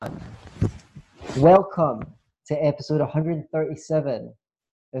Welcome to episode 137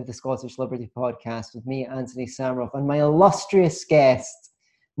 of the Scottish Liberty Podcast with me, Anthony Samroff, and my illustrious guest,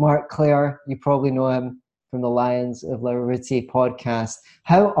 Mark Clare. You probably know him from the Lions of Liberty podcast.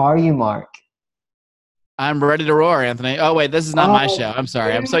 How are you, Mark? I'm ready to roar, Anthony. Oh wait, this is not my show. I'm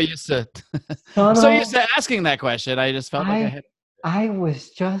sorry. I'm so used to asking that question. I just felt like I had. I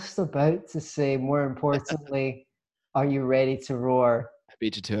was just about to say, more importantly, are you ready to roar? I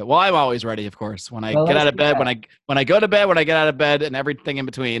beat you to it. Well, I'm always ready, of course. When I get out of bed, when I go to bed, when I get out of bed, and everything in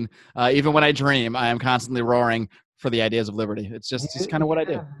between, even when I dream, I am constantly roaring for the ideas of liberty. It's just kind of what I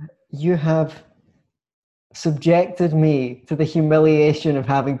do. You have subjected me to the humiliation of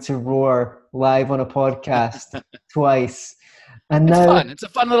having to roar live on a podcast twice, and it's now fun. It's a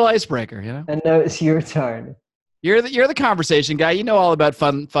fun little icebreaker, you know. And now it's your turn. You're the conversation guy. You know all about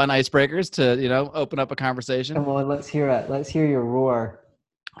fun icebreakers to open up a conversation. Come on, let's hear it. Let's hear your roar.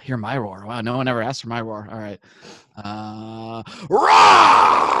 Hear my roar. Wow, no one ever asked for my roar. All right,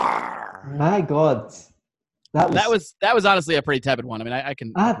 roar! My God. That was honestly a pretty tepid one. I mean, I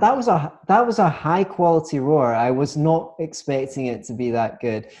can. That was a high quality roar. I was not expecting it to be that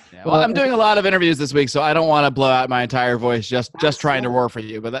good. Yeah, well, I'm doing a lot of interviews this week, so I don't want to blow out my entire voice just trying to roar for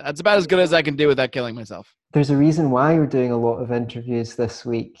you. But that's about as good as I can do without killing myself. There's a reason why you're doing a lot of interviews this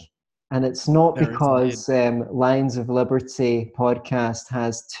week, and it's not because Lions of Liberty podcast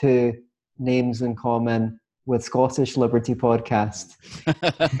has two names in common with Scottish Liberty Podcast.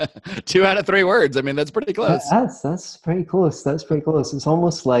 2 out of 3 words. I mean, that's pretty close. That's pretty close. That's pretty close. It's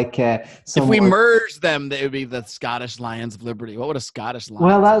almost like if we merge them, it would be the Scottish Lions of Liberty. What would a Scottish Lion?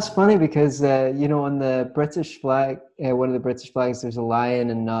 Well, that's funny because on the British flag, one of the British flags, there's a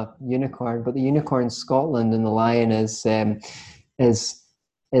lion and a unicorn, but the unicorn's Scotland and the lion is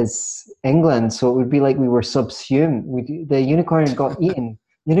England. So it would be like we were subsumed. The unicorn got eaten.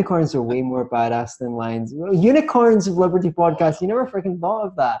 Unicorns are way more badass than lions. Unicorns of Liberty podcast. You never freaking thought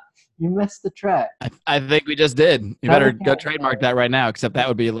of that. You missed the trick. I think we just did. You better go trademark that right now, except that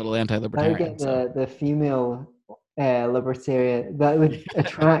would be a little anti-libertarian. The female libertarian. That would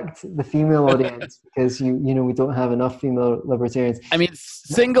attract the female audience because we don't have enough female libertarians. I mean,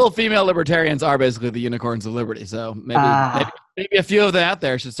 single female libertarians are basically the unicorns of liberty. So maybe a few of them out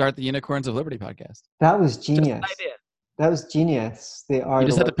there should start the Unicorns of Liberty podcast. That was genius. Just an idea. That was genius. They are. You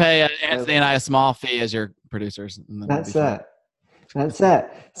just have to pay Anthony and I a small fee as your producers. And that's it. That's it.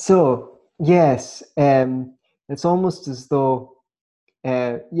 So yes, it's almost as though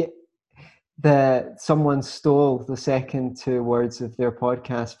someone stole the second 2 words of their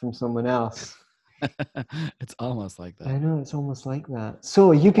podcast from someone else. It's almost like that. I know, it's almost like that.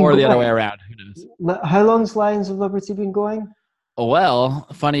 So you can, or the other way around. Who knows? How long's Lions of Liberty been going? Well,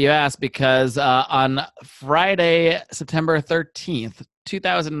 funny you ask, because on Friday, September 13th,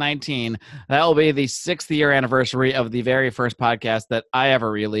 2019, that will be the 6th year anniversary of the very first podcast that I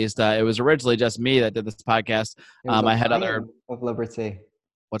ever released. It was originally just me that did this podcast. I had other of Liberty.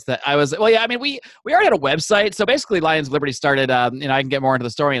 What's that? I mean, we already had a website. So basically Lions of Liberty started, I can get more into the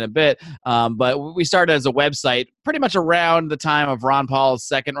story in a bit. But we started as a website pretty much around the time of Ron Paul's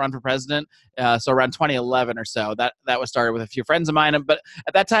second run for president. So around 2011 or so, that was started with a few friends of mine. But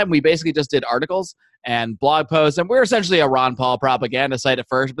at that time, we basically just did articles and blog posts. And we were essentially a Ron Paul propaganda site at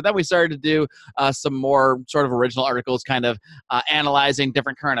first. But then we started to do some more sort of original articles, kind of analyzing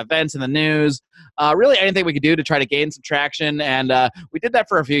different current events in the news. Really anything we could do to try to gain some traction. And we did that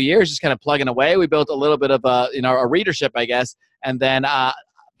for a few years, just kind of plugging away. We built a little bit of a readership, I guess. And then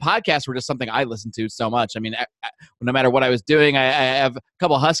podcasts were just something I listened to so much. I mean, no matter what I was doing, I have a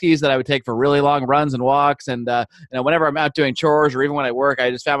couple of huskies that I would take for really long runs and walks. And whenever I'm out doing chores or even when I work, I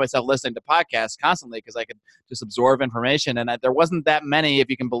just found myself listening to podcasts constantly because I could just absorb information. And there wasn't that many,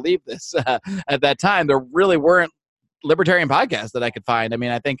 if you can believe this, at that time. There really weren't libertarian podcasts that I could find. I mean,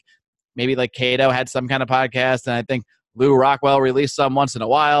 I think maybe like Cato had some kind of podcast, and I think Lou Rockwell released some once in a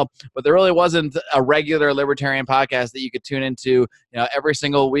while, but there really wasn't a regular libertarian podcast that you could tune into, every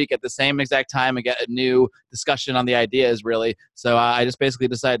single week at the same exact time and get a new discussion on the ideas, really. So I just basically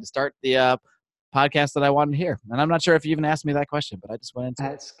decided to start the podcast that I wanted to hear. And I'm not sure if you even asked me that question, but I just went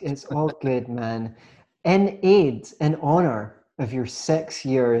into it. It's all good, man. In honor of your 6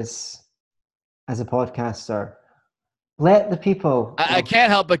 years as a podcaster, let the people... I can't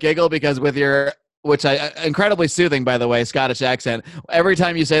help but giggle because with your... which incredibly soothing, by the way, Scottish accent. Every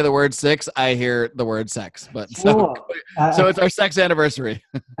time you say the word 6, I hear the word sex. But so it's our sex anniversary.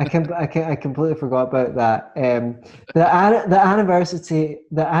 I completely forgot about that. The anniversary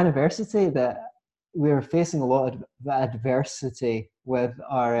that we're facing a lot of adversity with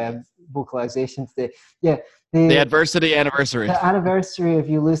our vocalization today. Yeah, The adversity anniversary. the anniversary of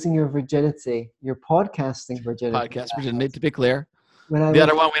you losing your virginity, your podcasting virginity. Podcast virginity, to be clear. When I The was,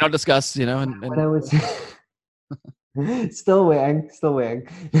 other one we don't discuss, you know. when I was still waiting. Still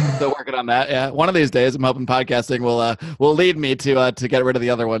working on that. Yeah, one of these days, I'm hoping podcasting will lead me to get rid of the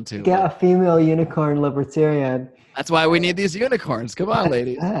other one too. Get a female unicorn libertarian. That's why we need these unicorns. Come on,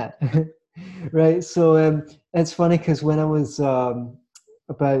 ladies. Right. So it's funny because when I was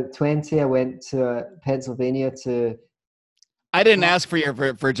about 20, I went to Pennsylvania to. I didn't ask for your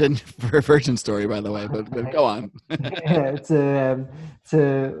virgin story, by the way, but go on.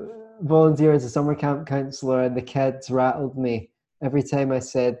 To volunteer as a summer camp counselor, and the kids rattled me every time I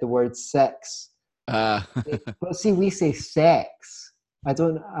said the word sex. But see, we say sex. I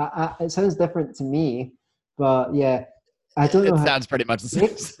don't. It sounds different to me, but yeah, I don't know. It sounds pretty much the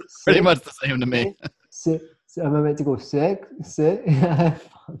same. Pretty much the same to me. Am I meant to go sick?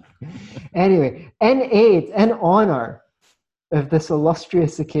 Anyway, in honor of this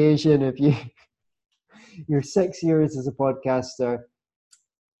illustrious occasion of your 6 years as a podcaster,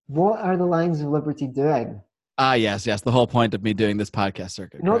 what are the Lions of Liberty doing? Yes. The whole point of me doing this podcast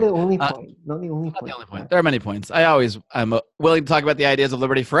circuit. Not right? the only point. Not the only point. There are many points. I'm willing to talk about the ideas of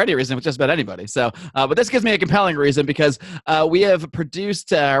liberty for any reason with just about anybody. So, but this gives me a compelling reason because we have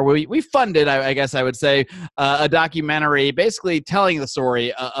produced, we funded, I guess I would say, a documentary basically telling the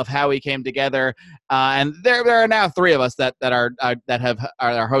story of how we came together. And there are now three of us that are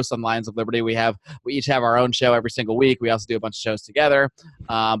our hosts on Lions of Liberty. We each have our own show every single week. We also do a bunch of shows together,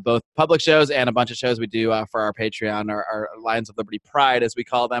 both public shows and a bunch of shows we do for our Patreon, our Lions of Liberty Pride, as we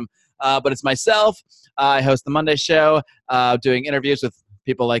call them. But it's myself. I host the Monday show, doing interviews with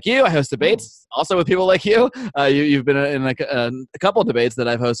people like you. I host debates also with people like you. You've been in a couple of debates that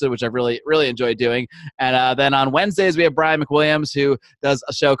I've hosted, which I've really, really enjoyed doing. And then on Wednesdays, we have Brian McWilliams, who does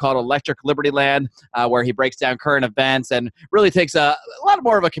a show called Electric Liberty Land, where he breaks down current events and really takes a lot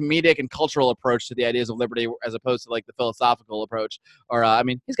more of a comedic and cultural approach to the ideas of liberty, as opposed to like the philosophical approach. Or,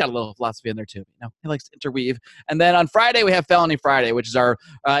 he's got a little philosophy in there too. He likes to interweave. And then on Friday, we have Felony Friday, which is our,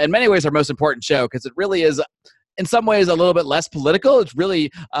 in many ways, our most important show, because it really is, in some ways, a little bit less political. It's really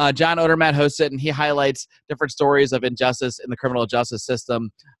John Odermatt hosts it, and he highlights different stories of injustice in the criminal justice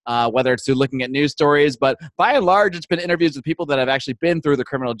system, whether it's through looking at news stories. But by and large, it's been interviews with people that have actually been through the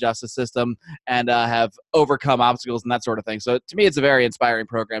criminal justice system and have overcome obstacles and that sort of thing. So to me, it's a very inspiring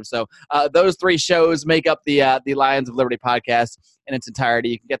program. So those three shows make up the Lions of Liberty podcast in its entirety.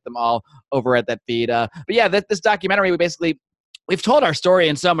 You can get them all over at that feed. But yeah, this documentary, we've told our story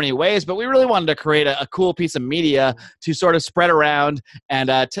in so many ways, but we really wanted to create a cool piece of media to sort of spread around and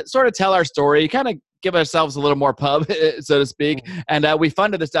sort of tell our story, kind of give ourselves a little more pub, so to speak. And we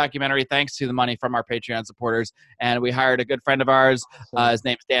funded this documentary thanks to the money from our Patreon supporters. And we hired a good friend of ours. His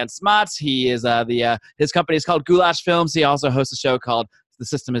name's Dan Smots. He is his company is called Goulash Films. He also hosts a show called The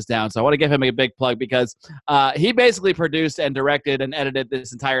System Is Down. So I want to give him a big plug because he basically produced and directed and edited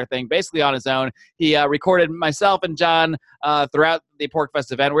this entire thing basically on his own. He recorded myself and John throughout the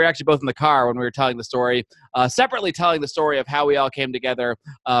PorcFest event. We were actually both in the car when we were telling the story, separately telling the story of how we all came together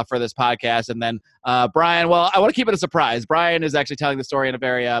for this podcast. And then Brian, well, I want to keep it a surprise. Brian is actually telling the story in a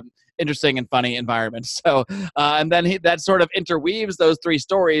very interesting and funny environment. So, and then that sort of interweaves those three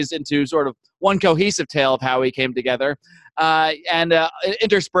stories into sort of one cohesive tale of how we came together, and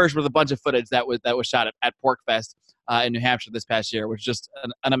interspersed with a bunch of footage that was shot at PorcFest in New Hampshire this past year, which was just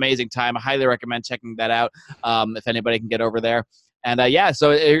an amazing time. I highly recommend checking that out if anybody can get over there. And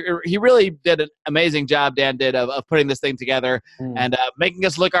so he really did an amazing job, Dan did, of putting this thing together and making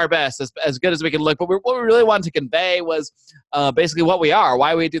us look our best, as good as we can look. But what we really wanted to convey was basically what we are,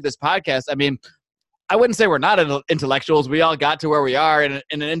 why we do this podcast. I mean, I wouldn't say we're not intellectuals. We all got to where we are in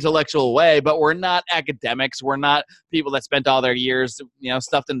an intellectual way, but we're not academics. We're not people that spent all their years,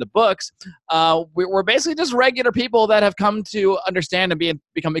 stuffed into books. We're basically just regular people that have come to understand and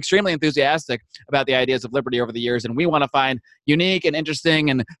become extremely enthusiastic about the ideas of liberty over the years. And we want to find unique and interesting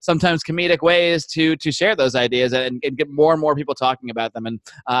and sometimes comedic ways to share those ideas and get more and more people talking about them. And,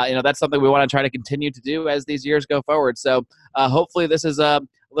 that's something we want to try to continue to do as these years go forward. So hopefully this is a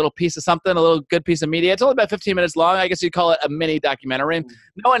little piece of something, a little good piece of media. It's only about 15 minutes long. I guess you'd call it a mini documentary.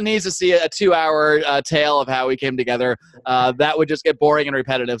 No one needs to see a 2-hour tale of how we came together. That would just get boring and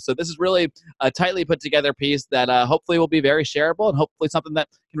repetitive. So this is really a tightly put together piece that hopefully will be very shareable and hopefully something that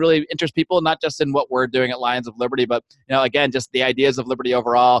can really interest people, not just in what we're doing at Lions of Liberty, but again, just the ideas of liberty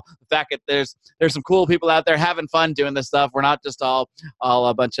overall. The fact that there's some cool people out there having fun doing this stuff. We're not just all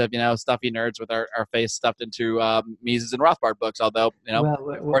a bunch of stuffy nerds with our face stuffed into Mises and Rothbard books. Although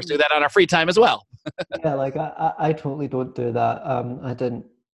of course, do that on our free time as well. Yeah, like I totally don't do that. I didn't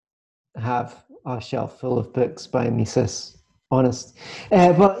have a shelf full of books by Mises, honest.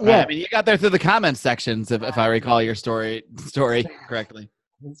 But yeah, Right. I mean, you got there through the comments sections, if I recall your story correctly.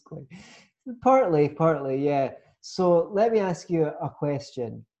 it's quite partly, yeah. So let me ask you a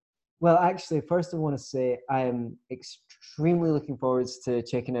question. Well, actually, first I want to say I am extremely looking forward to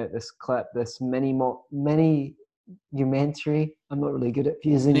checking out this clip, this mini documentary. I'm not really good at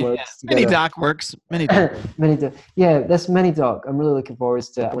fusing words Mini together. doc works. Mini doc. Yeah, this mini doc. I'm really looking forward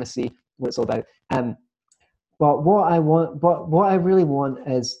to it. I want to see what it's all about. But what I really want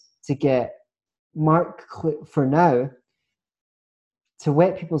is to get Mark for now to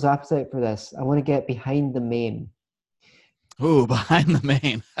whet people's appetite for this. I want to get behind the main. Ooh, behind the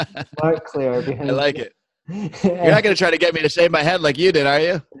main. Mark Clare behind. I like it. You're not going to try to get me to shave my head like you did, are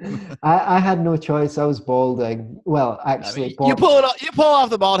you? I had no choice. I was balding. Well, actually, you pull off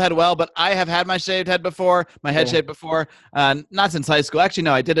the bald head well, but I have had my shaved head before, my head shaved before. Not since high school. Actually,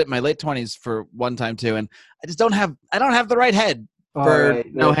 no, I did it in my late 20s for one time too, and I don't have the right head for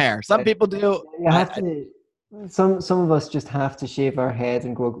no hair. Some people do. You have to. Some of us just have to shave our head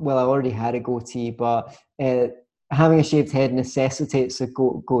and go. Well, I already had a goatee, but having a shaved head necessitates a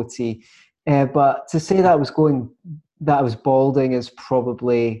goatee. But to say that I was balding is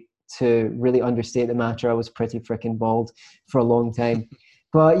probably to really understate the matter. I was pretty freaking bald for a long time.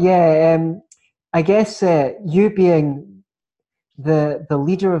 But yeah, I guess you being the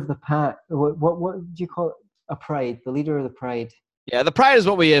leader of the pack, what do you call it? A pride, the leader of the pride. Yeah, the Pride is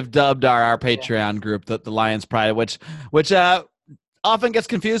what we have dubbed our Patreon group, the Lions Pride, which often gets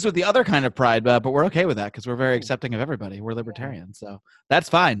confused with the other kind of pride, but we're okay with that because we're very accepting of everybody. We're libertarian, so that's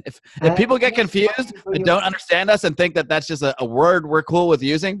fine. If people get confused and don't understand us and think that that's just a word we're cool with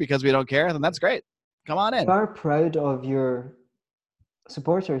using because we don't care, then that's great. Come on in. You are proud of your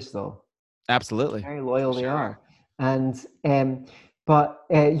supporters, though. Absolutely. Very loyal they are. And but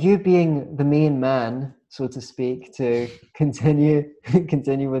you being the main man, so to speak, to continue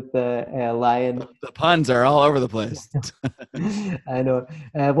with the lion. The puns are all over the place. I know.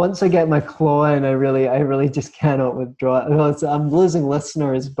 Once I get my claw in, I really just cannot withdraw. I'm losing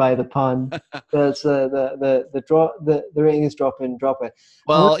listeners by the pun. The rating is dropping.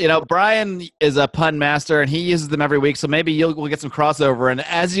 Well, Brian is a pun master, and he uses them every week. So maybe we'll get some crossover. And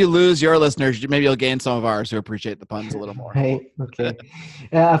as you lose your listeners, maybe you'll gain some of ours who appreciate the puns a little more. Right. Okay.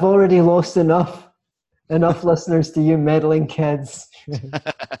 I've already lost enough listeners to you meddling kids.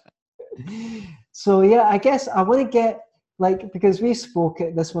 So yeah, I guess I want to get because we spoke.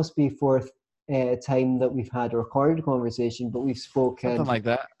 This must be fourth time that we've had a recorded conversation, but we've spoken something like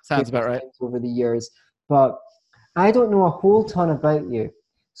that. Sounds about right over the years. But I don't know a whole ton about you,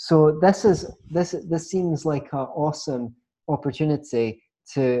 so this seems like an awesome opportunity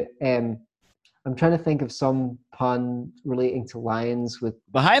to. I'm trying to think of some pun relating to lions with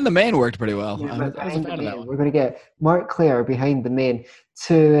behind the main worked pretty well. Yeah, we're going to get Mark Clare behind the main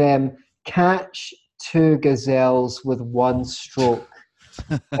to catch two gazelles with one stroke,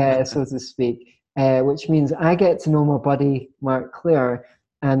 so to speak, which means I get to know my buddy Mark Clare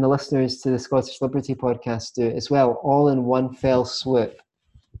and the listeners to the Scottish Liberty podcast do as well, all in one fell swoop.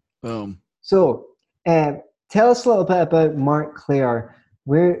 Boom. So tell us a little bit about Mark Clare.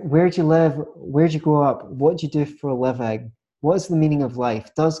 Where'd you live? Where'd you grow up? What do you do for a living? What is the meaning of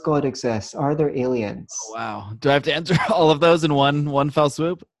life? Does God exist? Are there aliens? Oh, wow. Do I have to answer all of those in one fell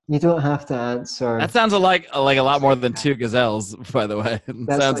swoop? You don't have to answer. That sounds like a lot more than two gazelles, by the way.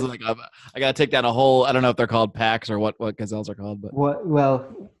 It sounds like I got to take down a whole, I don't know if they're called packs or what gazelles are called. But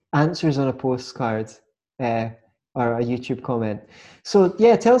well, answers on a postcard or a YouTube comment. So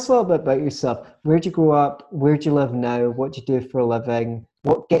yeah, tell us a little bit about yourself. Where'd you grow up? Where'd you live now? What do you do for a living?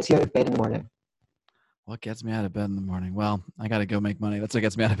 What gets you out of bed in the morning? What gets me out of bed in the morning? Well, I got to go make money. That's what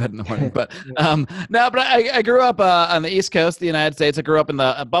gets me out of bed in the morning. But no, but I grew up on the East Coast of the United States. I grew up in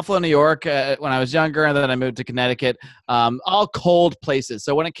the Buffalo, New York when I was younger, and then I moved to Connecticut. All cold places.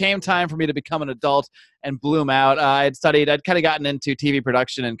 So when it came time for me to become an adult and bloom out, I'd kind of gotten into TV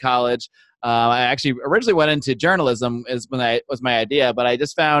production in college. I actually originally went into journalism was my idea, but I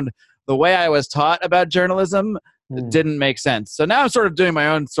just found the way I was taught about journalism didn't make sense. So now I'm sort of doing my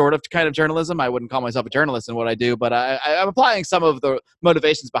own sort of kind of journalism. I wouldn't call myself a journalist in what I do, but I'm applying some of the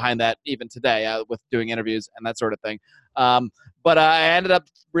motivations behind that even today with doing interviews and that sort of thing. But I ended up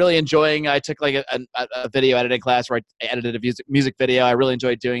really enjoying, I took like a video editing class where I edited a music video. I really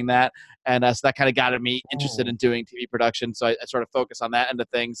enjoyed doing that. And so that kind of got me interested in doing TV production. So I sort of focused on that end of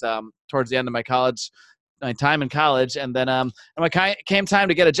things towards the end of my time in college. And then when it came time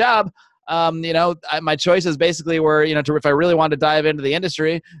to get a job, my choices basically were, if I really wanted to dive into the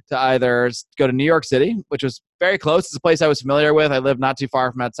industry, to either go to New York City, which was very close. It's a place I was familiar with. I lived not too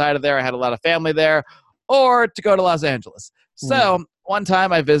far from outside of there. I had a lot of family there, or to go to Los Angeles. So one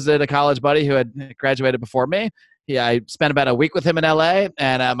time I visited a college buddy who had graduated before me. I spent about a week with him in LA,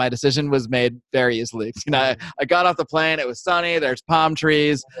 and my decision was made very easily. I got off the plane. It was sunny. There's palm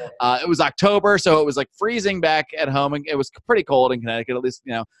trees. It was October, so it was like freezing back at home. And it was pretty cold in Connecticut, at least,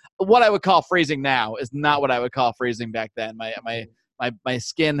 what I would call freezing now is not what I would call freezing back then. My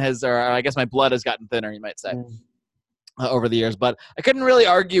skin has, or I guess my blood has gotten thinner, you might say. Over the years, but I couldn't really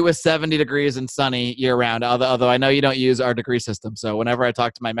argue with 70 degrees and sunny year round, although I know you don't use our degree system. So whenever I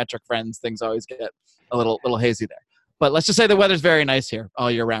talk to my metric friends, things always get a little hazy there. But let's just say the weather's very nice here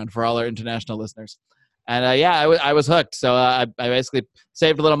all year round for all our international listeners. And I was hooked. So I basically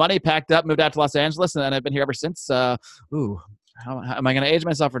saved a little money, packed up, moved out to Los Angeles, and I've been here ever since. How am I going to age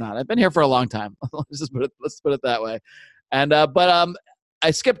myself or not? I've been here for a long time. Let's put it that way. And I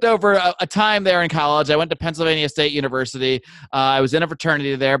skipped over a time there in college. I went to Pennsylvania State University. I was in a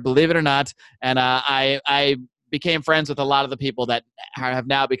fraternity there, believe it or not, and I became friends with a lot of the people that have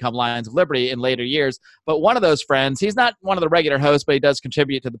now become Lions of Liberty in later years. But one of those friends, he's not one of the regular hosts, but he does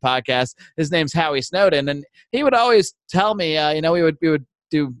contribute to the podcast. His name's Howie Snowden, and he would always tell me, we would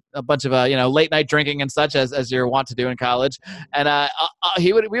do a bunch of late night drinking and such as you're wont to do in college, and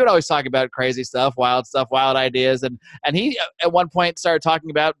we would always talk about crazy stuff, wild ideas, and he at one point started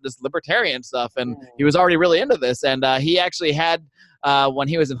talking about this libertarian stuff, and he was already really into this, and he actually had when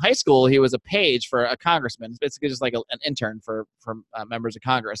he was in high school, he was a page for a congressman. It's basically just like an intern for members of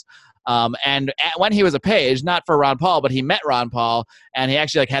Congress. When he was a page, not for Ron Paul, but he met Ron Paul, and he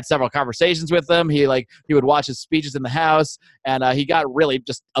actually had several conversations with him. He would watch his speeches in the House, and he got really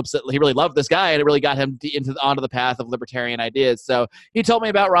just upset. He really loved this guy, and it really got him onto the path of libertarian ideas. So he told me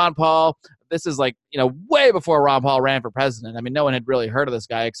about Ron Paul. This is way before Ron Paul ran for president. I mean, no one had really heard of this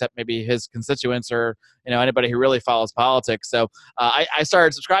guy except maybe his constituents or, anybody who really follows politics. So I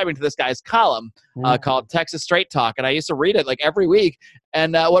started subscribing to this guy's column called Texas Straight Talk. And I used to read it every week.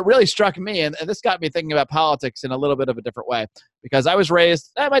 And what really struck me, and this got me thinking about politics in a little bit of a different way, because I was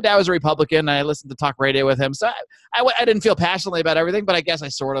raised, my dad was a Republican. And I listened to talk radio with him. So I didn't feel passionately about everything, but I guess I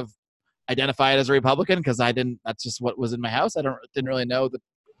sort of identified as a Republican because that's just what was in my house. I didn't really know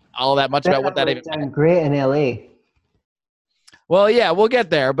all that much about what that even meant. Great in LA. Well, yeah, we'll get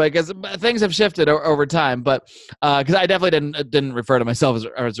there because things have shifted over time. But because I definitely didn't refer to myself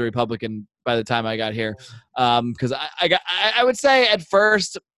as a Republican by the time I got here, because I would say at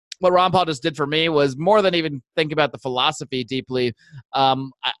first what Ron Paul just did for me was more than even think about the philosophy deeply.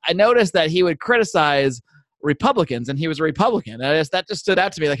 I noticed that he would criticize Republicans, and he was a Republican. And that just stood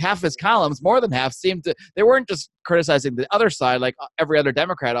out to me. Half of his columns, more than half, they weren't just criticizing the other side like every other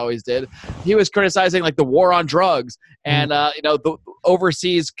Democrat always did. He was criticizing the war on drugs and the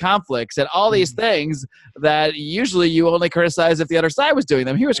overseas conflicts and all these things that usually you only criticize if the other side was doing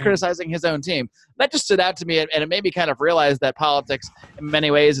them. He was criticizing his own team. That just stood out to me, and it made me kind of realize that politics in many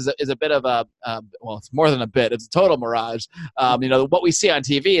ways is a bit of it's more than a bit. It's a total mirage. What we see on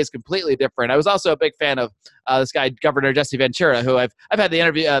TV is completely different. I was also a big fan of this guy, Governor Jesse Ventura, who I've had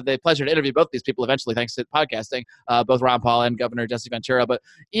the pleasure to interview both these people eventually, thanks to podcasting, both Ron Paul and Governor Jesse Ventura. But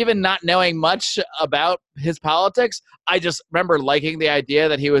even not knowing much about his politics, I just remember liking the idea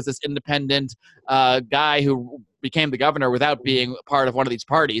that he was this independent guy who became the governor without being part of one of these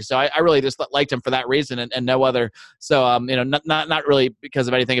parties. So I really just liked him for that reason and no other. So, not really because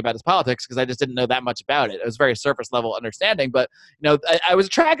of anything about his politics, because I just didn't know that much about it. It was very surface level understanding, but, I was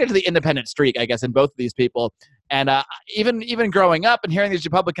attracted to the independent streak, I guess, in both of these people. And even growing up and hearing these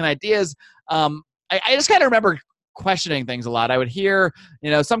Republican ideas, I just kind of remember questioning things a lot. I would hear,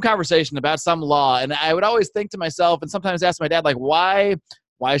 some conversation about some law, and I would always think to myself and sometimes ask my dad,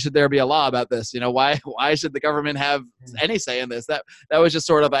 why should there be a law about this? Why should the government have any say in this? That was just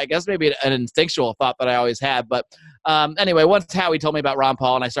sort of, I guess, maybe an instinctual thought that I always had. But anyway, once Howie told me about Ron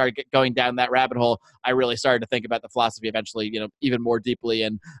Paul and I started going down that rabbit hole, I really started to think about the philosophy eventually, even more deeply.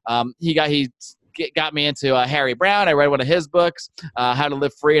 And he got me into Harry Browne. I read one of his books, How to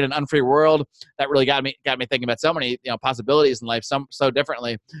Live Free in an Unfree World. That really got me thinking about so many possibilities in life, so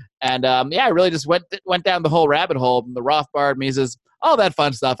differently. And I really just went down the whole rabbit hole, the Rothbard, Mises, all that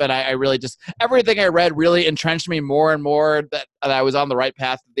fun stuff. And I really just, everything I read really entrenched me more and more that I was on the right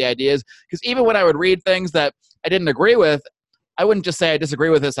path with the ideas. Because even when I would read things that I didn't agree with, I wouldn't just say I disagree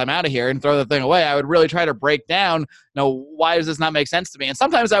with this, I'm out of here, and throw the thing away. I would really try to break down, why does this not make sense to me? And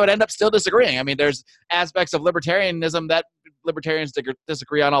sometimes I would end up still disagreeing. I mean, there's aspects of libertarianism that libertarians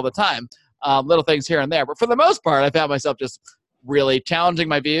disagree on all the time, little things here and there. But for the most part, I found myself just really challenging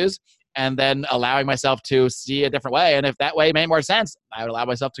my views and then allowing myself to see a different way. And if that way made more sense, I would allow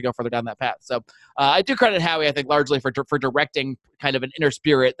myself to go further down that path. So I do credit Howie, I think, largely for directing kind of an inner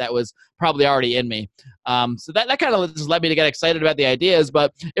spirit that was probably already in me. So that kind of just led me to get excited about the ideas,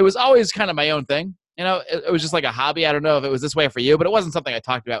 but it was always kind of my own thing. It was just like a hobby. I don't know if it was this way for you, but it wasn't something I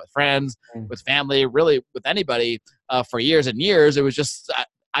talked about with friends, with family, really with anybody for years and years. It was just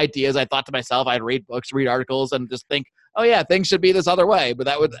ideas I thought to myself. I'd read books, read articles, and just think, oh yeah, things should be this other way. But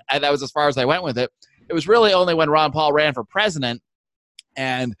that was as far as I went with it. It was really only when Ron Paul ran for president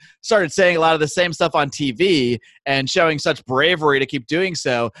and started saying a lot of the same stuff on TV and showing such bravery to keep doing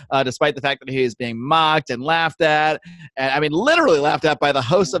so, despite the fact that he was being mocked and laughed at, and I mean, literally laughed at by the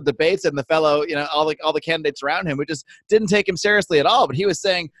hosts of debates and the fellow, all the candidates around him who just didn't take him seriously at all. But he was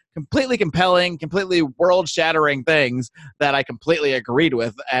saying completely compelling, completely world-shattering things that I completely agreed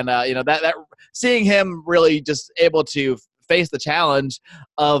with, and that seeing him really just able to face the challenge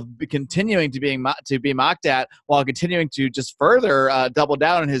of continuing to be mocked at while continuing to just further double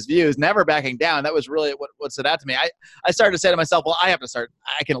down on his views, never backing down. That was really what stood out to me. I started to say to myself, well, I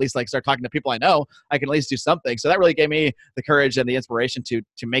can at least start talking to people I know. I can at least do something. So that really gave me the courage and the inspiration to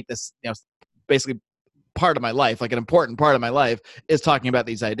make this, basically part of my life, like an important part of my life is talking about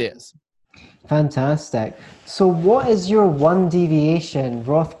these ideas. Fantastic. So what is your one deviation?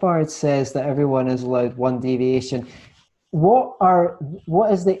 Rothbard says that everyone is allowed one deviation. What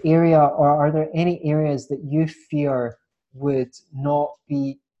is the area, or are there any areas that you fear would not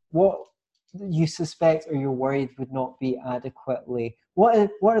be, what you suspect or you're worried would not be adequately? What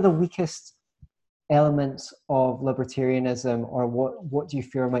are the weakest elements of libertarianism, or what do you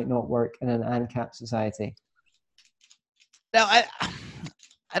fear might not work in an ANCAP society? Now,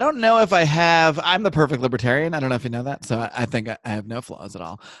 I don't know if I'm the perfect libertarian. I don't know if you know that. So I think I have no flaws at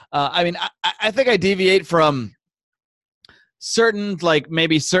all. I think I deviate from certain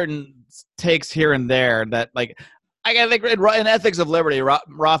takes here and there that I think in Ethics of Liberty,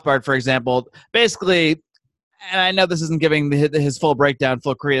 Rothbard, for example, basically, and I know this isn't giving his full breakdown,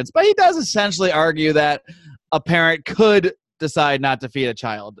 full credence, but he does essentially argue that a parent could decide not to feed a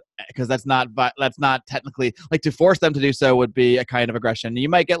child because that's not technically, to force them to do so would be a kind of aggression. You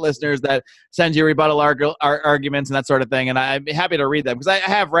might get listeners that send you rebuttal arguments and that sort of thing, and I'm happy to read them because I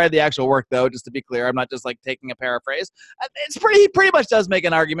have read the actual work, though, just to be clear. I'm not just taking a paraphrase. He pretty much does make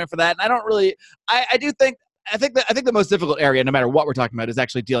an argument for that, and I don't really. I think the most difficult area, no matter what we're talking about, is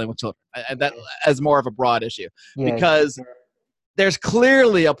actually dealing with children, and that as more of a broad issue, because there's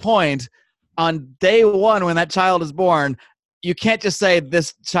clearly a point on day one when that child is born. You can't just say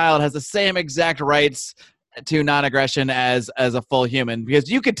this child has the same exact rights to non-aggression as a full human, because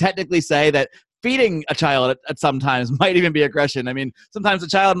you could technically say that feeding a child at sometimes might even be aggression. I mean, sometimes a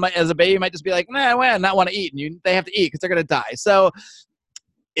child as a baby might just be like, nah, well, not want to eat, and they have to eat because they're going to die. So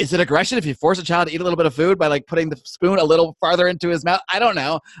is it aggression if you force a child to eat a little bit of food by putting the spoon a little farther into his mouth? I don't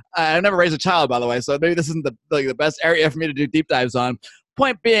know. I've never raised a child, by the way, so maybe this isn't the best area for me to do deep dives on.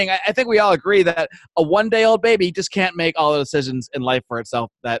 Point being, I think we all agree that a one-day-old baby just can't make all the decisions in life for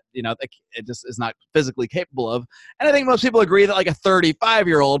itself that it just is not physically capable of. And I think most people agree that a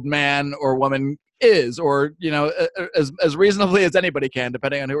 35-year-old man or woman is, or as reasonably as anybody can,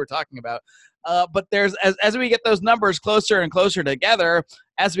 depending on who we're talking about. But there's as we get those numbers closer and closer together,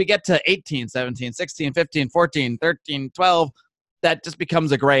 as we get to 18, 17, 16, 15, 14, 13, 12. That just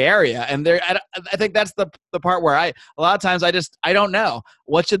becomes a gray area. And I think that's the part where a lot of times I don't know.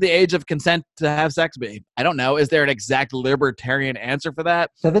 What should the age of consent to have sex be? I don't know. Is there an exact libertarian answer for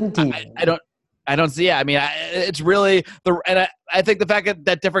that? 17. I don't see it. I mean, it's really I think the fact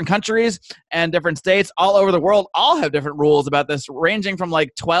that different countries and different states all over the world all have different rules about this, ranging from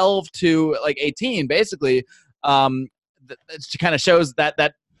 12 to 18, basically. It kind of shows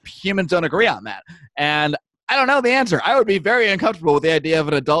that humans don't agree on that. And I don't know the answer. I would be very uncomfortable with the idea of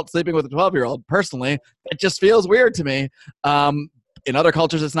an adult sleeping with a 12-year-old. Personally, it just feels weird to me. In other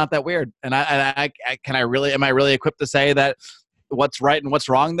cultures, it's not that weird. And am I really equipped to say that what's right and what's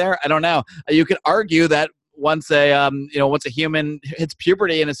wrong there? I don't know. You could argue that once a human hits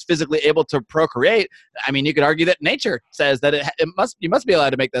puberty and is physically able to procreate, I mean, you could argue that nature says that you must be allowed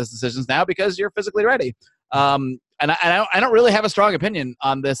to make those decisions now because you're physically ready. And I don't really have a strong opinion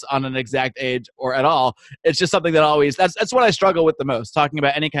on this on an exact age or at all. It's just something that that's what I struggle with the most, talking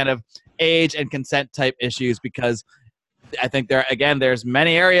about any kind of age and consent type issues, because I think there's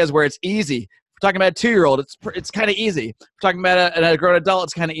many areas where it's easy. We're talking about a 2-year-old, it's kind of easy. We're talking about a grown adult,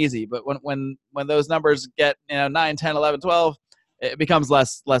 it's kind of easy. But when those numbers get 9, 10, 11, 12, it becomes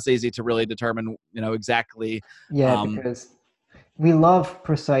less easy to really determine exactly. Because we love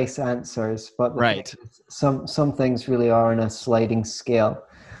precise answers, but right. Some things really are on a sliding scale.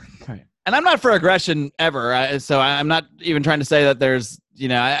 Right. And I'm not for aggression ever. So I'm not even trying to say that there's,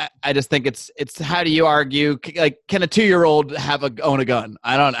 I just think it's how do you argue? Like, can a 2-year-old own a gun?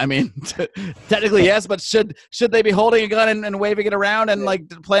 I mean, technically yes, but should they be holding a gun and waving it around and like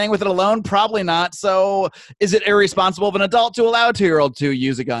playing with it alone? Probably not. So is it irresponsible of an adult to allow a 2-year-old to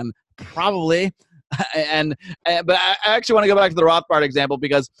use a gun? Probably. But I actually want to go back to the Rothbard example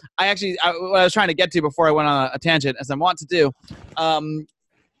because what I was trying to get to before I went on a tangent, as I want to do,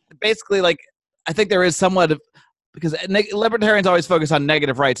 basically, like, I think there is somewhat of, because libertarians always focus on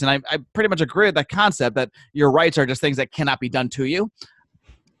negative rights, and I pretty much agree with that concept that your rights are just things that cannot be done to you.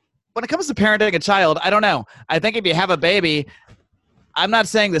 When it comes to parenting a child, I don't know. I think if you have a baby, I'm not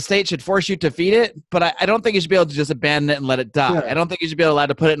saying the state should force you to feed it, but I don't think you should be able to just abandon it and let it die. Sure. I don't think you should be allowed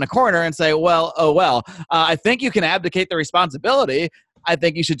to put it in a corner and say, well, oh, well. I think you can abdicate the responsibility. I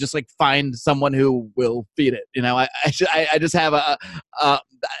think you should just like find someone who will feed it. I just have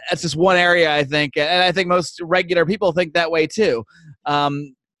that's just one area I think, and I think most regular people think that way too.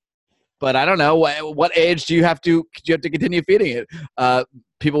 But I don't know what age do you have to continue feeding it?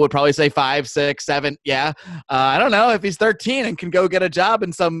 People would probably say 5, 6, 7. Yeah. I don't know if he's 13 and can go get a job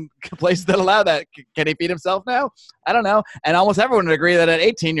in some places that allow that. Can he feed himself now? I don't know. And almost everyone would agree that at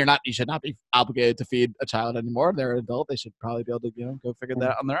 18, you should not be obligated to feed a child anymore. If they're an adult. They should probably be able to, go figure that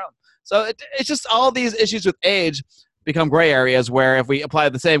out on their own. So it's just all these issues with age become gray areas where if we apply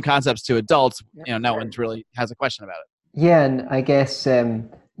the same concepts to adults, no one really has a question about it. Yeah, and I guess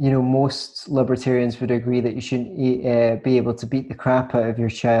most libertarians would agree that you shouldn't be able to beat the crap out of your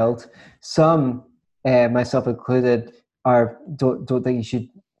child. Some, myself included, don't think you should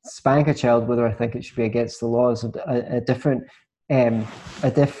spank a child. Whether I think it should be against the law is a different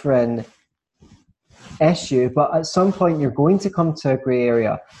issue. But at some point, you're going to come to a grey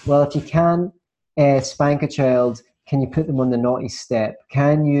area. Well, if you can spank a child, can you put them on the naughty step?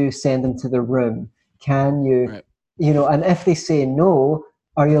 Can you send them to their room? Can you, Right. And if they say no,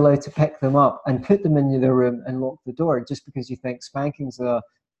 are you allowed to pick them up and put them in their room and lock the door just because you think spanking's a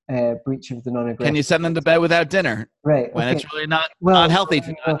breach of the non-aggression? Can you send them to bed without dinner? Right. When Okay. it's really not healthy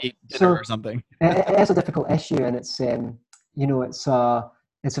to not eat dinner or something. It is a difficult issue, and it's it's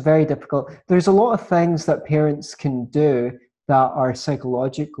a very difficult. There's a lot of things that parents can do that are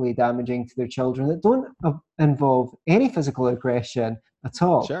psychologically damaging to their children that don't involve any physical aggression at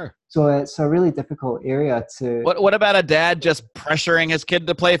all. Sure. So it's a really difficult area to. What about a dad just pressuring his kid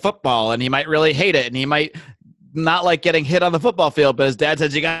to play football, and he might really hate it, and he might not like getting hit on the football field, but his dad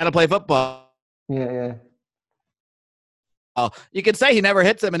says you got to play football. Yeah. You could say he never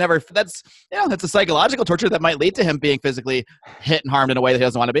hits him and never. That's a psychological torture that might lead to him being physically hit and harmed in a way that he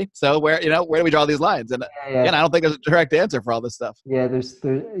doesn't want to be. So where do we draw these lines? And again, I don't think there's a direct answer for all this stuff. Yeah,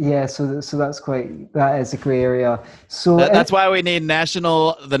 so that is a gray area. So that's why we need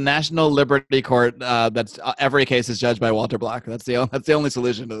the National Liberty Court. That's every case is judged by Walter Block. That's the only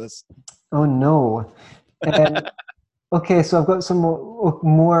solution to this. Oh no. Okay, so I've got some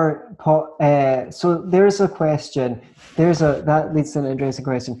more. So there's a question. That leads to an interesting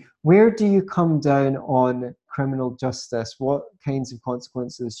question. Where do you come down on criminal justice? What kinds of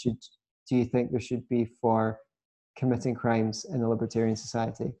consequences do you think there should be for committing crimes in a libertarian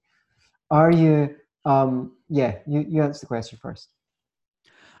society? Are you? You answer the question first.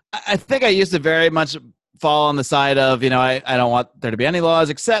 I think I used to very much fall on the side of, I don't want there to be any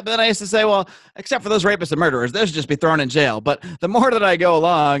laws but then I used to say, well, except for those rapists and murderers, they should just be thrown in jail. But the more that I go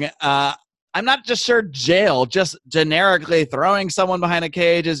along, I'm not just sure jail, just generically throwing someone behind a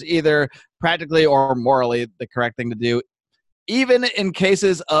cage is either practically or morally the correct thing to do, even in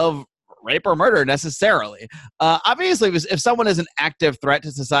cases of rape or murder necessarily. Obviously, if someone is an active threat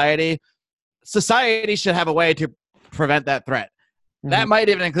to society should have a way to prevent that threat. That might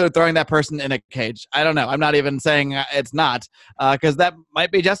even include throwing that person in a cage. I don't know. I'm not even saying it's not, because that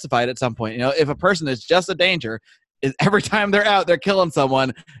might be justified at some point. If a person is just a danger, every time they're out, they're killing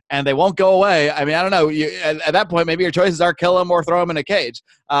someone, and they won't go away. I mean, I don't know. At that point, maybe your choices are kill them or throw them in a cage.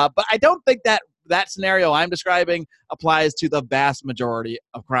 But I don't think that scenario I'm describing applies to the vast majority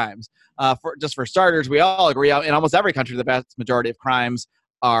of crimes. For starters, we all agree in almost every country, the vast majority of crimes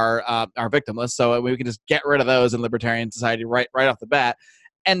are victimless, so we can just get rid of those in libertarian society right off the bat.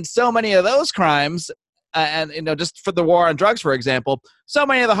 And so many of those crimes, and just for the war on drugs, for example, so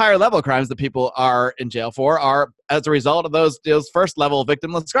many of the higher level crimes that people are in jail for are as a result of those first level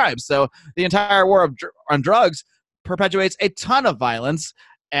victimless crimes. So the entire war on drugs perpetuates a ton of violence,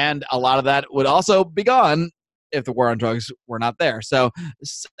 and a lot of that would also be gone if the war on drugs were not there. So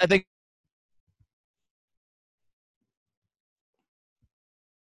I think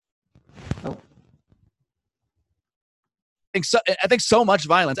I think so much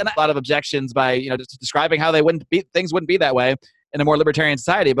violence and a lot of objections by just describing how things wouldn't be that way in a more libertarian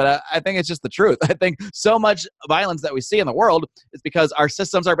society. But I think it's just the truth. I think so much violence that we see in the world is because our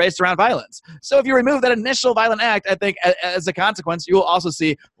systems are based around violence. So if you remove that initial violent act, I think as a consequence, you will also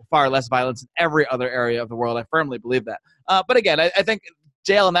see far less violence in every other area of the world. I firmly believe that. But again, I think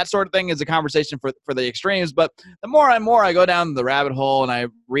jail and that sort of thing is a conversation for the extremes. But the more and more I go down the rabbit hole and I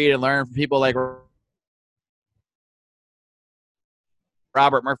read and learn from people like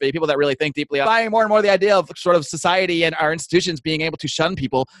Robert Murphy, people that really think deeply, buying more and more the idea of sort of society and our institutions being able to shun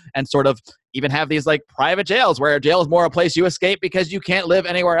people and sort of even have these like private jails where jail is more a place you escape because you can't live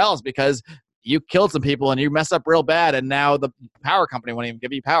anywhere else because you killed some people and you mess up real bad, and now the power company won't even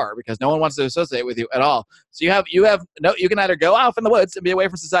give you power because no one wants to associate with you at all. So you can either go off in the woods and be away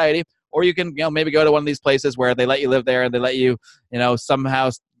from society, or you can maybe go to one of these places where they let you live there and they let you somehow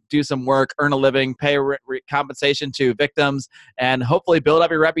do some work, earn a living, pay compensation to victims, and hopefully build up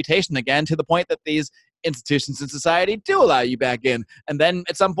your reputation again to the point that these institutions in society do allow you back in. And then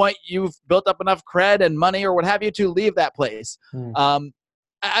at some point you've built up enough cred and money or what have you to leave that place.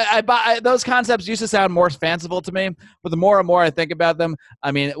 Those concepts used to sound more fanciful to me, but the more and more I think about them,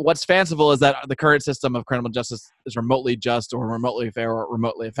 I mean, what's fanciful is that the current system of criminal justice is remotely just or remotely fair or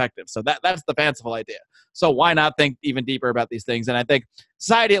remotely effective. So that's the fanciful idea. So why not think even deeper about these things? And I think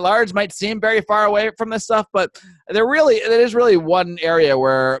society at large might seem very far away from this stuff, but it is really one area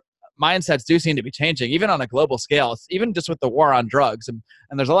where mindsets do seem to be changing, even on a global scale, even just with the war on drugs. And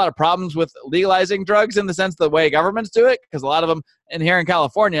there's a lot of problems with legalizing drugs in the sense the way governments do it, because a lot of them here in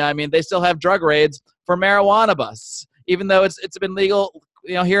California, I mean, they still have drug raids for marijuana busts, even though it's been legal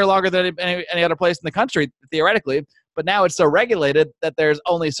here longer than any other place in the country, theoretically. But now it's so regulated that there's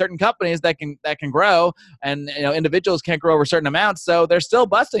only certain companies that can grow, and individuals can't grow over certain amounts. So they're still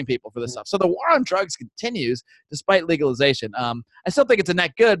busting people for this stuff. So the war on drugs continues despite legalization. I still think it's a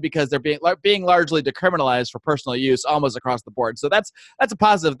net good because they're being largely decriminalized for personal use almost across the board. So that's a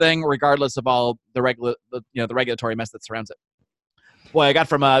positive thing, regardless of all the regulatory mess that surrounds it. Boy, I got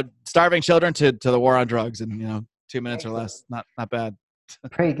from starving children to the war on drugs in 2 minutes or less. Not bad.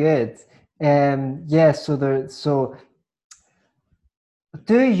 Pretty good. So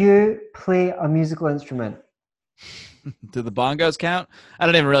do you play a musical instrument? Do the bongos count? I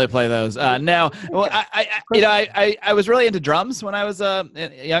don't even really play those. No. Well, I was really into drums when I was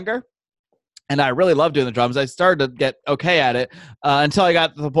younger, and I really loved doing the drums. I started to get okay at it until I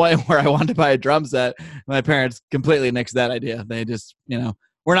got to the point where I wanted to buy a drum set. My parents completely nixed that idea. They just,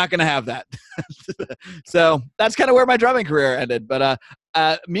 we're not going to have that. So that's kind of where my drumming career ended. But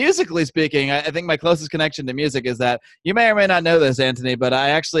musically speaking, I think my closest connection to music is that you may or may not know this, Anthony, but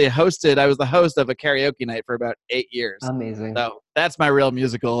I was the host of a karaoke night for about 8 years. Amazing. So that's my real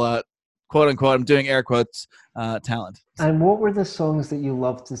musical, quote unquote, I'm doing air quotes, talent. And what were the songs that you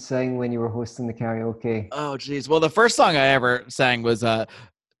loved to sing when you were hosting the karaoke? Oh, geez. Well, the first song I ever sang was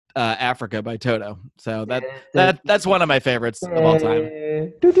Africa by Toto. So that's one of my favorites of all time.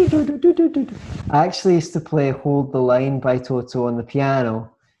 I actually used to play Hold the Line by Toto on the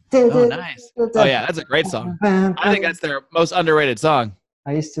piano. Oh, nice. Oh, yeah, that's a great song. I think that's their most underrated song.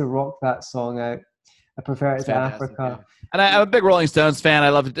 I used to rock that song out. I prefer it to Africa. Yeah. And I'm a big Rolling Stones fan. I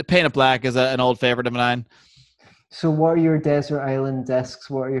love it. Paint It Black is an old favorite of mine. So what are your Desert Island discs?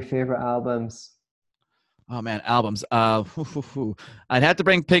 What are your favorite albums? Oh, man, albums. I'd have to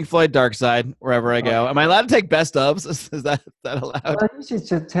bring Pink Floyd Dark Side wherever I go. Am I allowed to take best ofs? Is that allowed? Well, you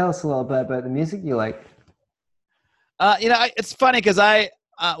should tell us a little bit about the music you like. It's funny because I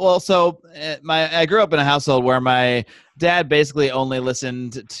grew up in a household where my dad basically only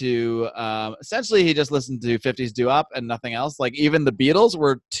listened to, essentially he just listened to 50s doo-wop and nothing else. Like even the Beatles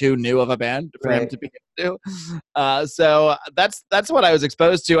were too new of a band for him to be into. So that's what I was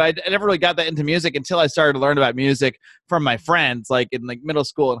exposed to. I never really got that into music until I started to learn about music from my friends, like in like middle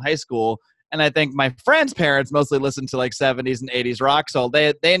school and high school. And I think my friends' parents mostly listened to like 70s and 80s rock, so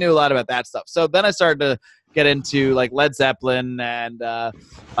they knew a lot about that stuff. So then I started to get into like Led Zeppelin and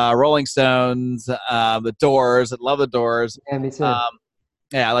Rolling Stones, the Doors. I love the Doors. Yeah, me too.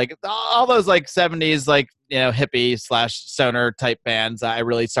 Like all those like 70s like hippie / stoner type bands. I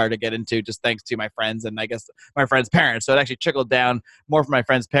really started to get into just thanks to my friends and I guess my friends' parents. So it actually trickled down more from my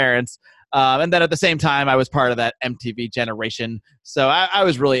friends' parents. And then at the same time, I was part of that MTV generation. So I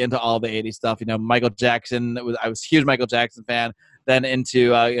was really into all the 80s stuff. Michael Jackson. I was a huge Michael Jackson fan. Then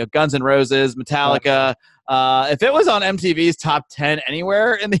into Guns N' Roses, Metallica. If it was on MTV's top 10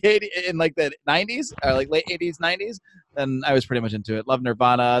 anywhere in the 90s or like late 80s, 90s, then I was pretty much into it. Love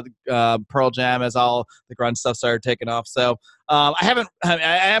Nirvana, Pearl Jam, as all the grunge stuff started taking off. So I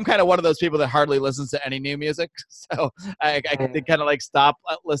am kind of one of those people that hardly listens to any new music. So I did kind of like stop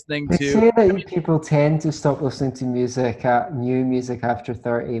listening They to. say that people tend to stop listening to new music after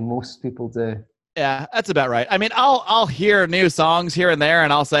 30. Most people do. Yeah, that's about right. I mean, I'll hear new songs here and there,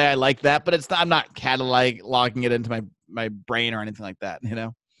 and I'll say I like that, but I'm not cataloging it into my brain or anything like that.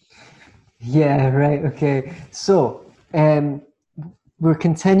 Yeah, right. Okay. So, we're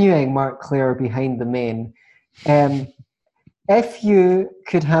continuing Mark Clare behind the main. Um, if you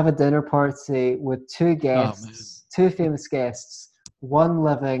could have a dinner party with two famous guests, one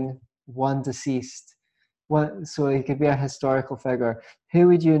living, one deceased, so it could be a historical figure, who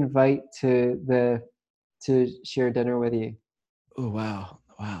would you invite to share dinner with you? Oh wow,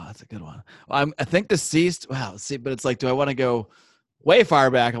 that's a good one. Well, I think deceased. Wow, see, but it's like, do I want to go way far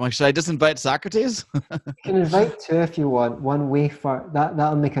back? I'm like, should I just invite Socrates? You can invite two if you want. One way far.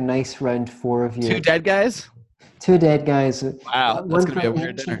 That'll make a nice round four of you. Two dead guys. Two dead guys. Wow, that's gonna be a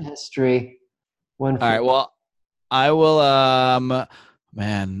weird dinner. History. One. All right. Well, I will.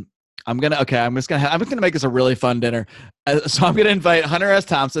 Man, I'm just gonna make this a really fun dinner. So I'm gonna invite Hunter S.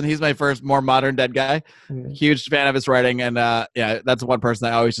 Thompson. He's my first more modern dead guy. Huge fan of his writing, and yeah, that's one person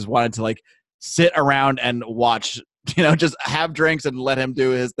I always just wanted to like sit around and watch. Just have drinks and let him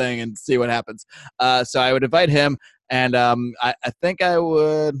do his thing and see what happens. So I would invite him, and I think I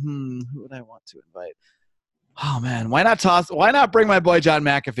would. Who would I want to invite? Oh man, why not bring my boy John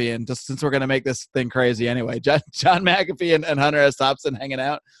McAfee in, just since we're gonna make this thing crazy anyway? John McAfee and Hunter S. Thompson hanging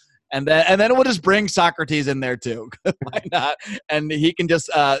out, and then we'll just bring Socrates in there too. Why not? And he can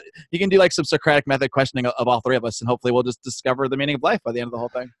just do like some Socratic method questioning of all three of us, and hopefully we'll just discover the meaning of life by the end of the whole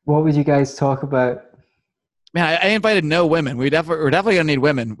thing. What would you guys talk about? Man, I invited no women. We're definitely gonna need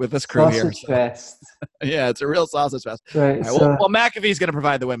women with this crew here. Sausage fest. Yeah, it's a real sausage fest. Right. Well, McAfee's gonna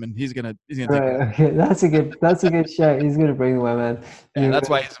provide the women. He's gonna take right. Okay, that's a good shout. He's gonna bring the women. Yeah, that's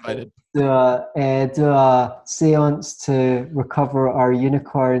why he's invited. Do a seance to recover our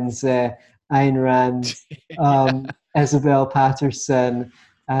unicorns. Ayn Rand, Isabel Patterson,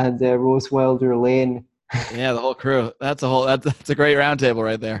 and Rose Wilder Lane. Yeah, the whole crew. That's a great round table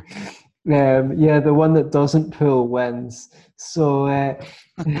right there. Yeah, the one that doesn't pull wins. So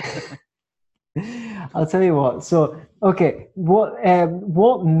I'll tell you what. So okay,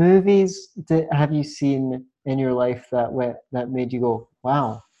 what movies have you seen in your life that made you go,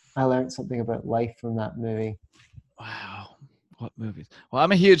 wow, I learned something about life from that movie? Wow, what movies? Well,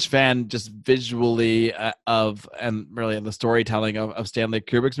 I'm a huge fan, just visually of and really of the storytelling of Stanley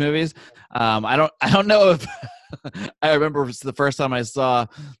Kubrick's movies. I don't know if. I remember the first time I saw,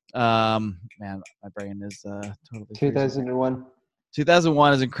 man, my brain is totally 2001.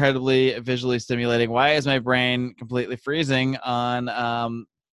 2001 is incredibly visually stimulating. Why is my brain completely freezing on,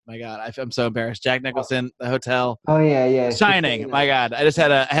 my God, I'm so embarrassed. Jack Nicholson, The Hotel. Oh, yeah. Shining. My God, I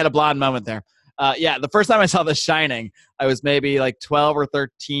had a blonde moment there. Yeah, the first time I saw The Shining, I was maybe like 12 or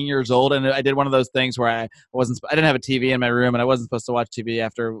 13 years old, and I did one of those things where I didn't have a TV in my room, and I wasn't supposed to watch TV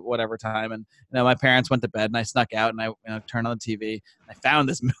after whatever time, and my parents went to bed, and I snuck out, and I turned on the TV, and I found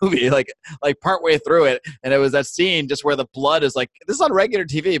this movie like partway through it, and it was that scene just where the blood is like, this is on regular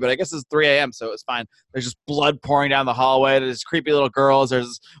TV, but I guess it's 3 a.m., so it was fine. There's just blood pouring down the hallway. There's creepy little girls. There's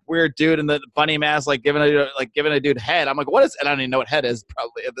this weird dude in the bunny mask, giving a dude head. I'm like, what is? And I don't even know what head is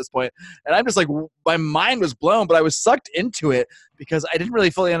probably at this point. And I'm just like, my mind was blown, but I was sucked into it because I didn't really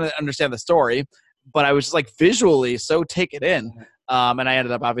fully understand the story, but I was just like visually so taken in. And I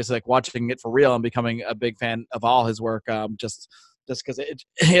ended up obviously like watching it for real and becoming a big fan of all his work. Just because it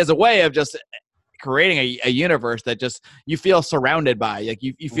has a way of just creating a universe that just you feel surrounded by, like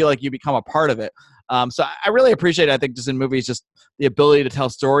you feel like you become a part of it. So I really appreciate it. I think just in movies, just the ability to tell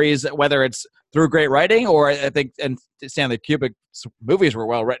stories, whether it's through great writing or I think, and Stanley Kubrick's movies were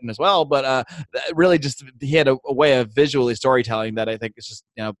well written as well, but really just he had a way of visually storytelling that I think is just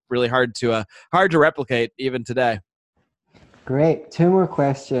really hard to replicate even today. Great. 2 more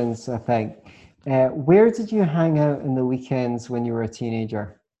questions, I think. Where did you hang out in the weekends when you were a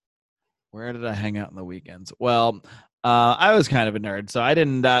teenager? Where did I hang out on the weekends? Well, I was kind of a nerd, so I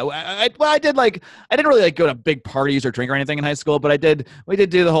didn't. I didn't really like go to big parties or drink or anything in high school, but we did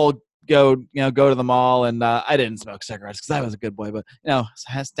do the whole go to the mall, and I didn't smoke cigarettes because I was a good boy, but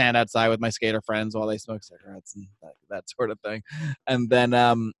stand outside with my skater friends while they smoke cigarettes and that sort of thing, and then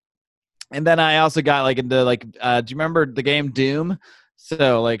I also got like into do you remember the game Doom?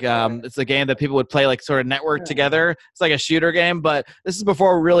 So like it's a game that people would play like sort of network together. It's like a shooter game, but this is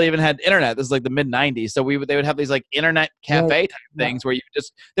before we really even had internet. This is like the mid 90s. So they would have these like internet cafe type things where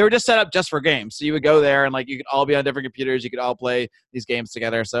they were just set up just for games. So you would go there and like you could all be on different computers. You could all play these games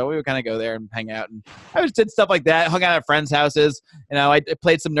together. So we would kind of go there and hang out. And I just did stuff like that. Hung out at friends' houses. You know, I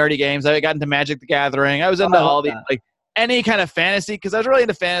played some nerdy games. I got into Magic the Gathering. I was into all these like any kind of fantasy, because I was really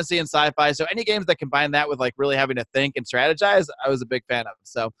into fantasy and sci-fi. So any games that combine that with like really having to think and strategize, I was a big fan of.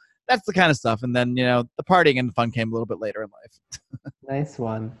 So that's the kind of stuff. And then, you know, the partying and the fun came a little bit later in life. Nice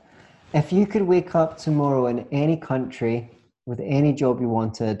one. If you could wake up tomorrow in any country with any job you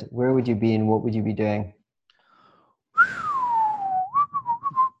wanted, where would you be and what would you be doing?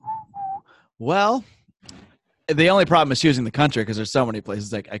 Well, the only problem is choosing the country, because there's so many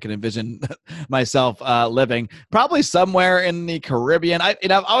places I can envision myself living. Probably somewhere in the Caribbean.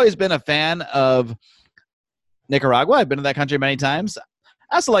 I've always been a fan of Nicaragua. I've been to that country many times.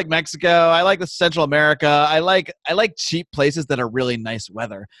 I also like Mexico. I like the Central America. I like cheap places that are really nice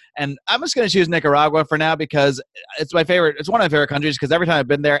weather. And I'm just going to choose Nicaragua for now because it's my favorite. It's one of my favorite countries because every time I've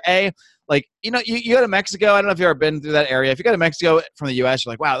been there, like, you know, you go to Mexico. I don't know if you've ever been through that area. If you go to Mexico from the U.S.,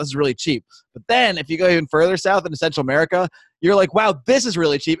 you're like, wow, this is really cheap. But then if you go even further south into Central America, you're like, wow, this is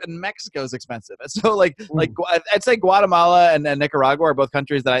really cheap, and Mexico is expensive. And so, like I'd say Guatemala and Nicaragua are both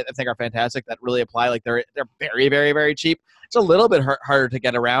countries that I think are fantastic, that really apply. Like they're very, very, very cheap. It's a little bit harder to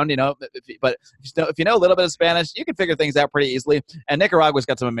get around, you know, but if you know a little bit of Spanish, you can figure things out pretty easily. And Nicaragua's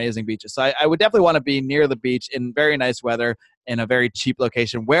got some amazing beaches. So I would definitely want to be near the beach in very nice weather in a very cheap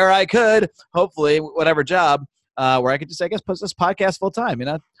location where I could, hopefully, whatever job, where I could just, I guess, post this podcast full time, you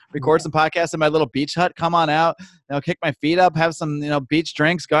know, record some podcasts in my little beach hut, come on out, you know, kick my feet up, have some, you know, beach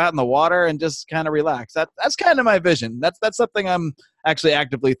drinks, go out in the water and just kind of relax. That's kind of my vision. That's something I'm actually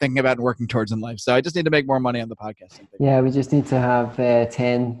actively thinking about and working towards in life. So I just need to make more money on the podcast. Yeah, we just need to have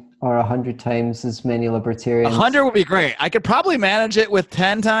 10 or 100 times as many libertarians. 100 would be great. I could probably manage it with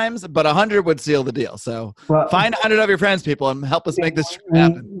 10 times, but 100 would seal the deal. So find 100 of your friends, people, and help us make this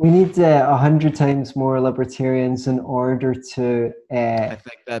happen. We need 100 times more libertarians in order to I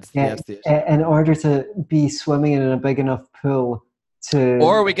think that's the issue. In order to be swimming in a big enough pool to...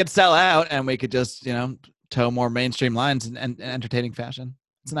 Or we could sell out and we could just, you know, toe more mainstream lines and entertaining fashion.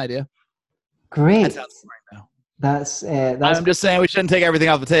 It's an idea. Great. That sounds smart now. That's I'm just saying we shouldn't take everything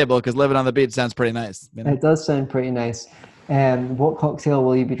off the table because living on the beach sounds pretty nice. You know? It does sound pretty nice. What cocktail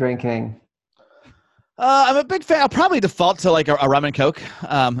will you be drinking? I'm a big fan. I'll probably default to like a rum and coke,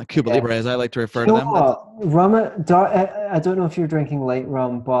 Cuba Libre, as I like to refer to them. I don't know if you're drinking light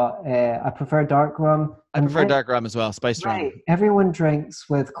rum, but I prefer dark rum. I prefer dark rum as well, spiced rum. Everyone drinks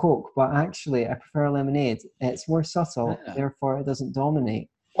with Coke, but actually I prefer lemonade. It's more subtle, therefore it doesn't dominate.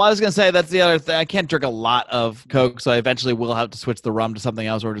 Well, I was going to say, that's the other thing. I can't drink a lot of Coke, so I eventually will have to switch the rum to something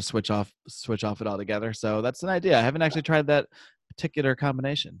else or just switch off it altogether. So that's an idea. I haven't actually tried that particular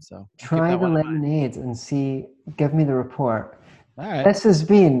combination. So try the lemonade and see, give me the report. All right. This has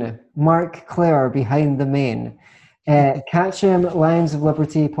been Mark Clare behind the main. Catch him at Lions of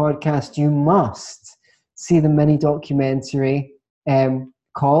Liberty podcast. You must see the mini documentary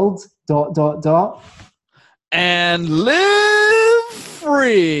called ... and live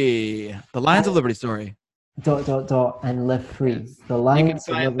free. The Lions of Liberty story. ... and live free. The Lions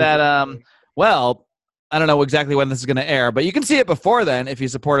you can find that. Well, I don't know exactly when this is going to air, but you can see it before then if you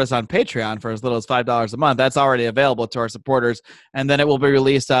support us on Patreon for as little as $5 a month. That's already available to our supporters, and then it will be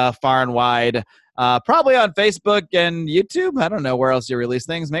released far and wide, probably on Facebook and YouTube. I don't know where else you release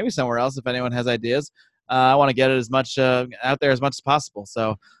things. Maybe somewhere else if anyone has ideas. I want to get it as much out there as much as possible.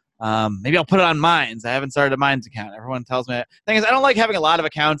 So maybe I'll put it on Minds. I haven't started a Minds account. Everyone tells me. Thing is, I don't like having a lot of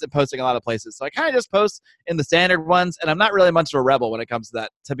accounts and posting a lot of places. So I kind of just post in the standard ones, and I'm not really much of a rebel when it comes to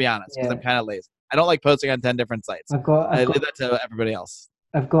that, to be honest, because I'm kind of lazy. I don't like posting on 10 different sites. I leave that to everybody else.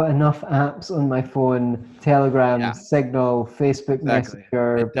 I've got enough apps on my phone: Telegram, Signal, Facebook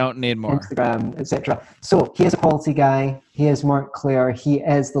Messenger. I don't need more. Instagram, etc. So he is a quality guy. He is Mark Clare. He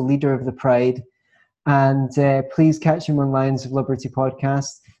is the leader of the Pride. And please catch him on Lions of Liberty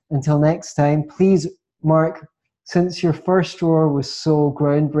podcast. Until next time, please, Mark, since your first roar was so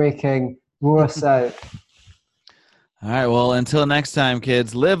groundbreaking, roar us out. All right, well, until next time,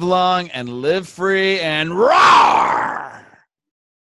 kids, live long and live free and roar!